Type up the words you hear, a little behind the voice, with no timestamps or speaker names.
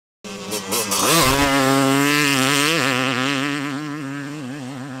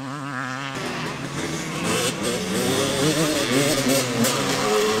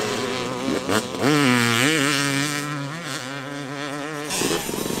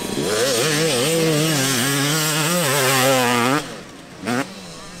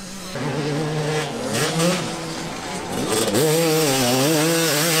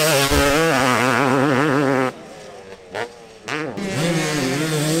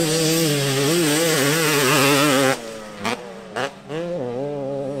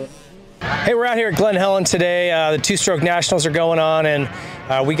out here at Glen Helen today. The two-stroke nationals are going on, and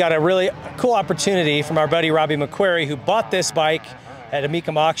we got a really cool opportunity from our buddy Robby McQuery, who bought this bike at a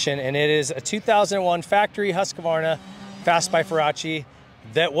Mecum auction, and it is a 2001 factory Husqvarna Fast by Ferracci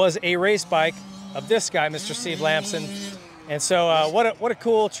that was a race bike of this guy, Mr. Steve Lamson. And so what a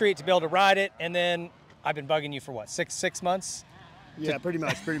cool treat to be able to ride it. And then I've been bugging you for what, six months? Yeah, pretty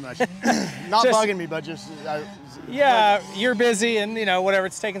much. Not bugging me, but just yeah, you're busy and you know whatever,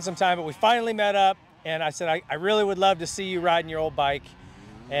 it's taking some time, but we finally met up, and I said I really would love to see you riding your old bike,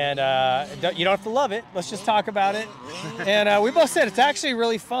 and you don't have to love it, let's just talk about it. And we both said it's actually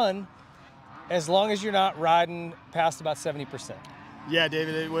really fun as long as you're not riding past about 70%. Yeah,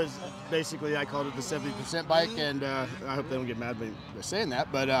 David, it was basically, I called it the 70% bike, and I hope they don't get mad at me for saying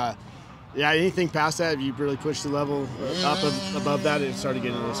that, but yeah, anything past that, if you really push the level up above that, it started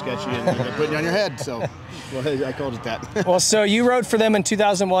getting a little sketchy and putting you on your head. So, well, I called it that. Well, so you rode for them in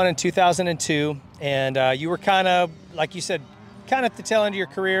 2001 and 2002, and you were kind of, like you said, kind of at the tail end of your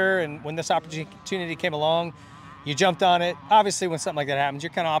career. And when this opportunity came along, you jumped on it. Obviously, when something like that happens,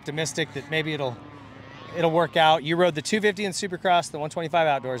 you're kind of optimistic that maybe it'll work out. You rode the 250 in Supercross, the 125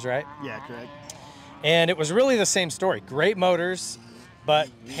 outdoors, right? Yeah, correct. And it was really the same story. Great motors, but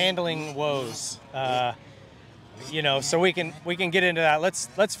handling woes, you know. So we can get into that.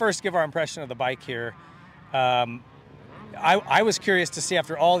 Let's first give our impression of the bike here. I was curious to see,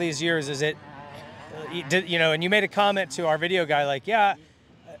 after all these years, is it, you know, and you made a comment to our video guy like, yeah,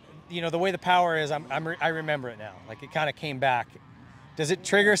 you know, the way the power is, I remember it now. Like it kind of came back. Does it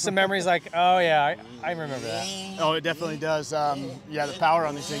trigger some memories like, oh yeah, I remember that? Oh, it definitely does. Yeah, the power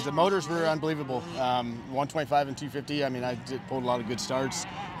on these things. The motors were unbelievable. 125 and 250, I mean, I pulled a lot of good starts.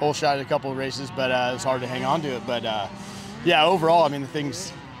 Whole shot at a couple of races, but it was hard to hang on to it. But yeah, overall, I mean, the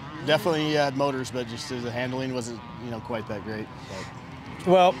things definitely had motors, but just the handling wasn't, you know, quite that great. But.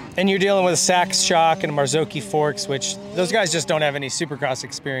 Well, and you're dealing with a Sachs shock and Marzocchi forks, which those guys just don't have any Supercross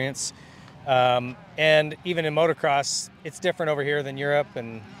experience. And even in motocross, it's different over here than Europe,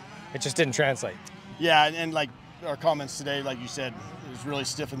 and it just didn't translate. Yeah, and like our comments today, like you said, it was really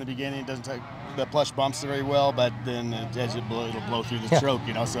stiff in the beginning. It doesn't take the plush bumps very well, but then as it'll blow through the stroke,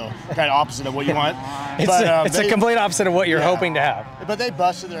 you know, so kind of opposite of what you want. It's a complete opposite of what you're hoping to have. But they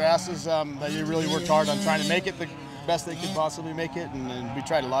busted their asses. They really worked hard on trying to make it the best they could possibly make it, and we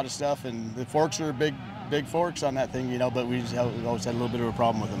tried a lot of stuff, and the forks are big forks on that thing, you know, but we always had a little bit of a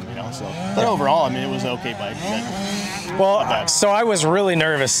problem with them, you know, so. But overall, I mean, it was an okay bike. Well, so I was really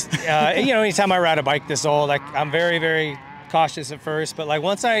nervous. You know, anytime I ride a bike this old, I'm very, very cautious at first, but like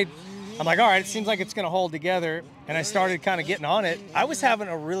once I'm like, all right, it seems like it's going to hold together, and I started kind of getting on it, I was having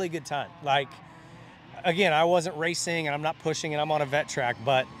a really good time. Like, again, I wasn't racing, and I'm not pushing, and I'm on a vet track,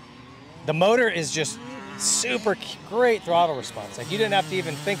 but the motor is just super great throttle response. Like you didn't have to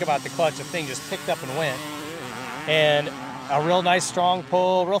even think about the clutch. The thing just picked up and went. And a real nice strong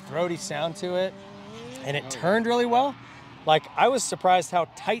pull, real throaty sound to it. And it turned really well. Like I was surprised how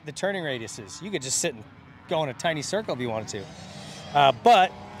tight the turning radius is. You could just sit and go in a tiny circle if you wanted to.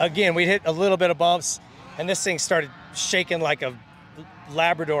 But again, we hit a little bit of bumps, and this thing started shaking like a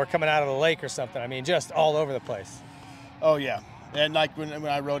Labrador coming out of the lake or something. I mean, just all over the place. Oh yeah. And like when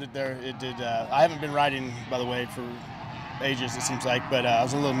I rode it there, it did. I haven't been riding, by the way, for ages, it seems like, but I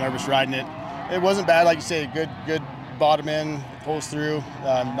was a little nervous riding it. It wasn't bad, like you say, good bottom end, pulls through,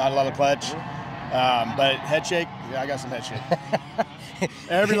 not a lot of clutch. But head shake, yeah, I got some head shake.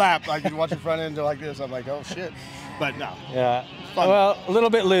 Every lap, I could watch the front end like this, I'm like, oh shit. But no. Yeah. Fun. Well, a little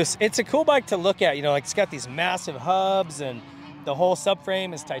bit loose. It's a cool bike to look at, you know, like it's got these massive hubs, and the whole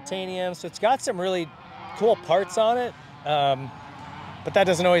subframe is titanium, so it's got some really cool parts on it. But that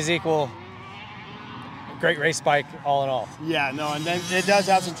doesn't always equal a great race bike all in all. Yeah, no, and then it does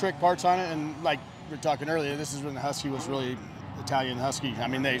have some trick parts on it, and like we were talking earlier, this is when the Husky was really Italian Husky. I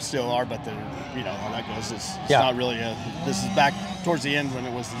mean, they still are, but they're, you know, how that goes. It's not really this is back towards the end when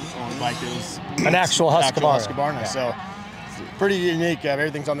it was the only bike. It was an actual Husqvarna. Yeah. So it's pretty unique.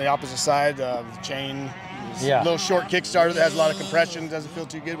 Everything's on the opposite side. The chain. A little short Kickstarter that has a lot of compression. Doesn't feel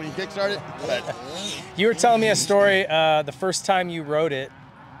too good when you kickstart it. But you were telling me a story. The first time you rode it,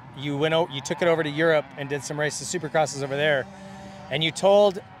 you took it over to Europe and did some races, Supercrosses over there, and you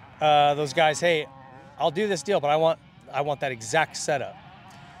told those guys, "Hey, I'll do this deal, but I want that exact setup."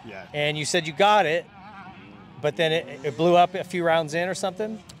 Yeah. And you said you got it, but then it blew up a few rounds in or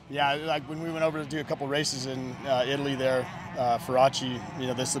something. Yeah, like when we went over to do a couple races in Italy there, Ferracci, you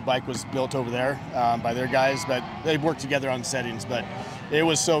know, the bike was built over there by their guys, but they worked together on settings. But it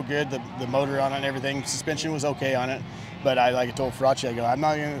was so good. The motor on it and everything, suspension was okay on it. But like I told Ferracci, I go, I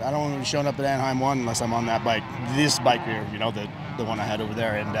don't want to be showing up at Anaheim 1 unless I'm on that bike. This bike here, you know, the one I had over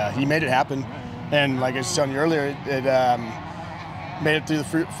there. And he made it happen. And like I was telling you earlier, it made it through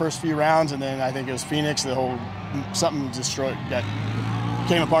the first few rounds, and then I think it was Phoenix, something destroyed, that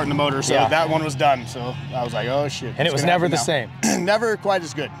came apart in the motor, so that one was done. So I was like, oh shit. And it was never the same. Never quite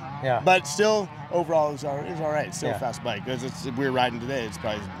as good. Yeah. But still, overall, it was all right. It's still a fast bike. Because we're riding today, it's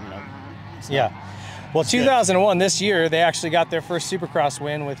probably, you know. Yeah. Well, 2001, this year, they actually got their first Supercross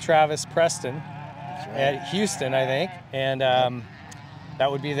win with Travis Preston at Houston, I think. And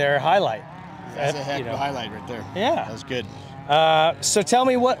that would be their highlight. That's a heck of a highlight right there. Yeah. That was good. So tell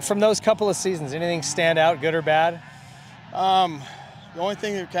me, what from those couple of seasons, anything stand out, good or bad? The only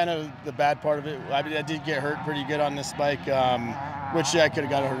thing that kind of the bad part of it, I did get hurt pretty good on this bike, which I could have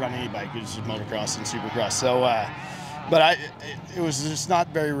got hurt on any bike. It was just motocross and supercross. So, but it was just not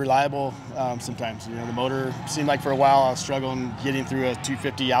very reliable sometimes. You know, the motor seemed like for a while I was struggling getting through a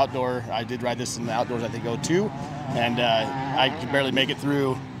 250 outdoor. I did ride this in the outdoors, I think 02, and I could barely make it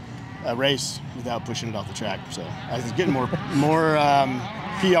through a race without pushing it off the track. So I was getting more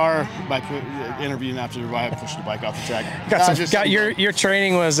PR by interviewing after why I pushed the bike off the track. Your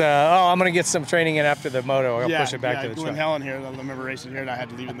training was, I'm going to get some training in after the moto. I'll push it back to the Glen truck. Helen here. I remember racing here, and I had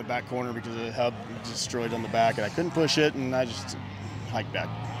to leave it in the back corner because the hub destroyed on the back, and I couldn't push it, and I just hiked back.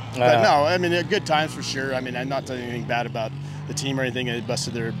 But no, I mean, good times for sure. I mean, I'm not telling anything bad about the team or anything. They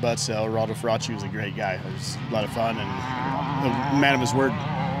busted their butts. Robby McQuery was a great guy. It was a lot of fun and a man of his word.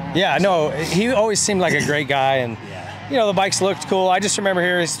 Yeah, no, he always seemed like a great guy, and you know, the bikes looked cool. I just remember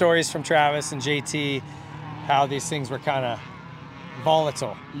hearing stories from Travis and JT, how these things were kind of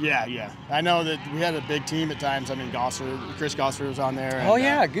volatile. Yeah. I know that we had a big team at times. I mean, Chris Gosser was on there.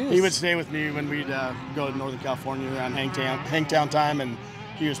 And, Goose. He would stay with me when we'd go to Northern California around Hangtown time, and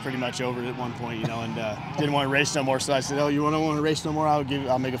he was pretty much over it at one point, you know, and didn't want to race no more. So I said, "Oh, you don't want to race no more?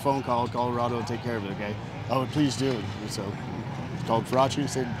 I'll make a phone call, Colorado, and take care of it, okay?" "Oh, please do." And so I called Ferracci and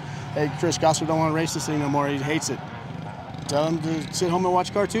said, "Hey, Chris Gosser don't want to race this thing no more. He hates it. Tell him to sit home and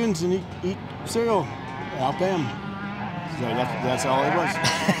watch cartoons and eat cereal. I'll pay him." So that's all it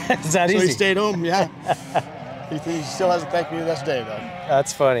was. Is that easy? So he stayed home, yeah. He still hasn't thanked me to this day, though.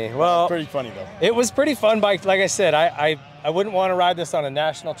 That's funny. Well, pretty funny, though. It was pretty fun bike. Like I said, I wouldn't want to ride this on a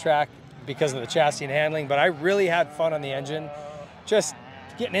national track because of the chassis and handling, but I really had fun on the engine. Just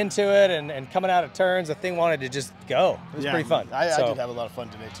getting into it and coming out of turns, the thing wanted to just go. It was pretty fun. I did have a lot of fun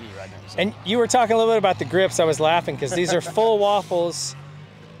today too, right now. So. And you were talking a little bit about the grips. I was laughing because these are full waffles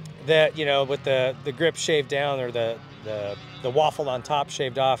that, you know, with the grip shaved down, or the waffle on top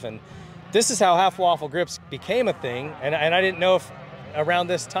shaved off. And this is how half waffle grips became a thing. And I didn't know if around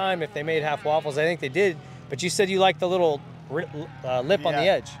this time if they made half waffles. I think they did. But you said you liked the little lip on the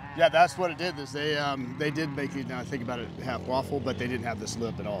edge. Yeah, that's what it did. Is they did make it, now I think about it, half waffle, but they didn't have this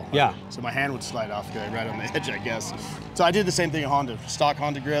lip at all. Yeah. So my hand would slide off right on the edge, I guess. So I did the same thing at Honda. Stock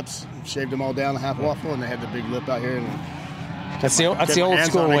Honda grips, shaved them all down, a half waffle, and they had the big lip out here. And that's the old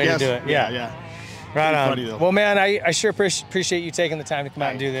school way to do it. Yeah. Right on. Funny, well, man, I sure appreciate you taking the time to come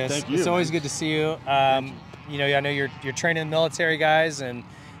out and do this. Thank you. It's always good to see you. You know, I know you're training military guys, and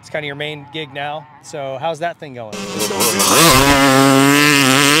it's kind of your main gig now. So how's that thing going?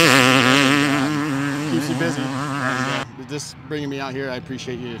 Keeps you busy. Just bringing me out here, I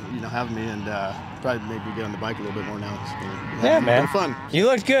appreciate you having me, and probably maybe get on the bike a little bit more now. Yeah, man. Fun. You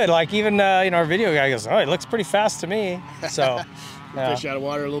look good. Like even our video guy goes, "Oh, it looks pretty fast to me." So fish out of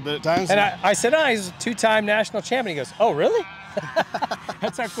water a little bit at times. And I said, "Oh, he's a two-time national champion." He goes, "Oh, really?"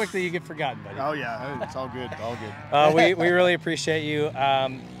 That's how quickly you get forgotten, buddy. Oh yeah, it's all good. All good. We really appreciate you,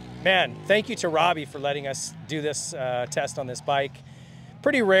 man. Thank you to Robby for letting us do this test on this bike.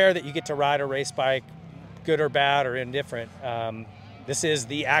 Pretty rare that you get to ride a race bike, good or bad or indifferent. This is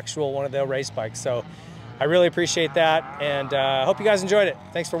the actual one of the race bikes, so I really appreciate that, and I hope you guys enjoyed it.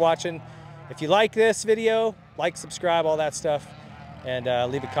 Thanks for watching. If you like this video, like, subscribe, all that stuff, and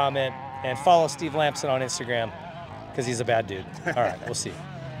leave a comment, and follow Steve Lamson on Instagram because he's a bad dude. All right, we'll see you.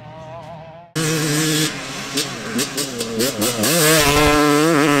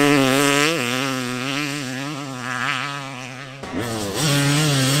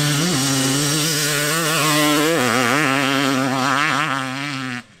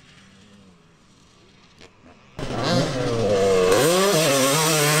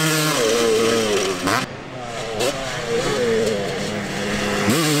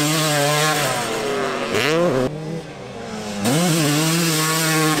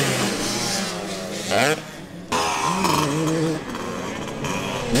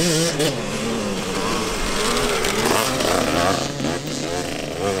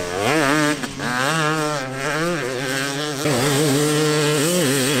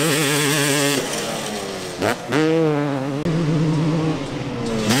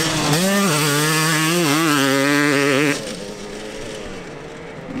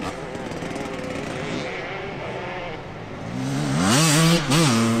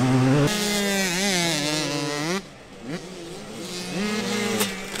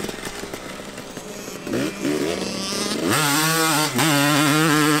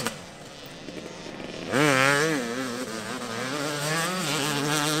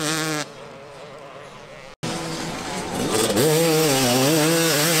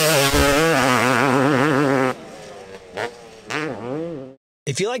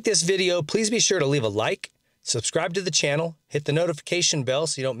 If you like this video, please be sure to leave a like, subscribe to the channel, hit the notification bell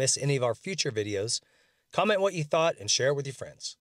so you don't miss any of our future videos, comment what you thought, and share it with your friends.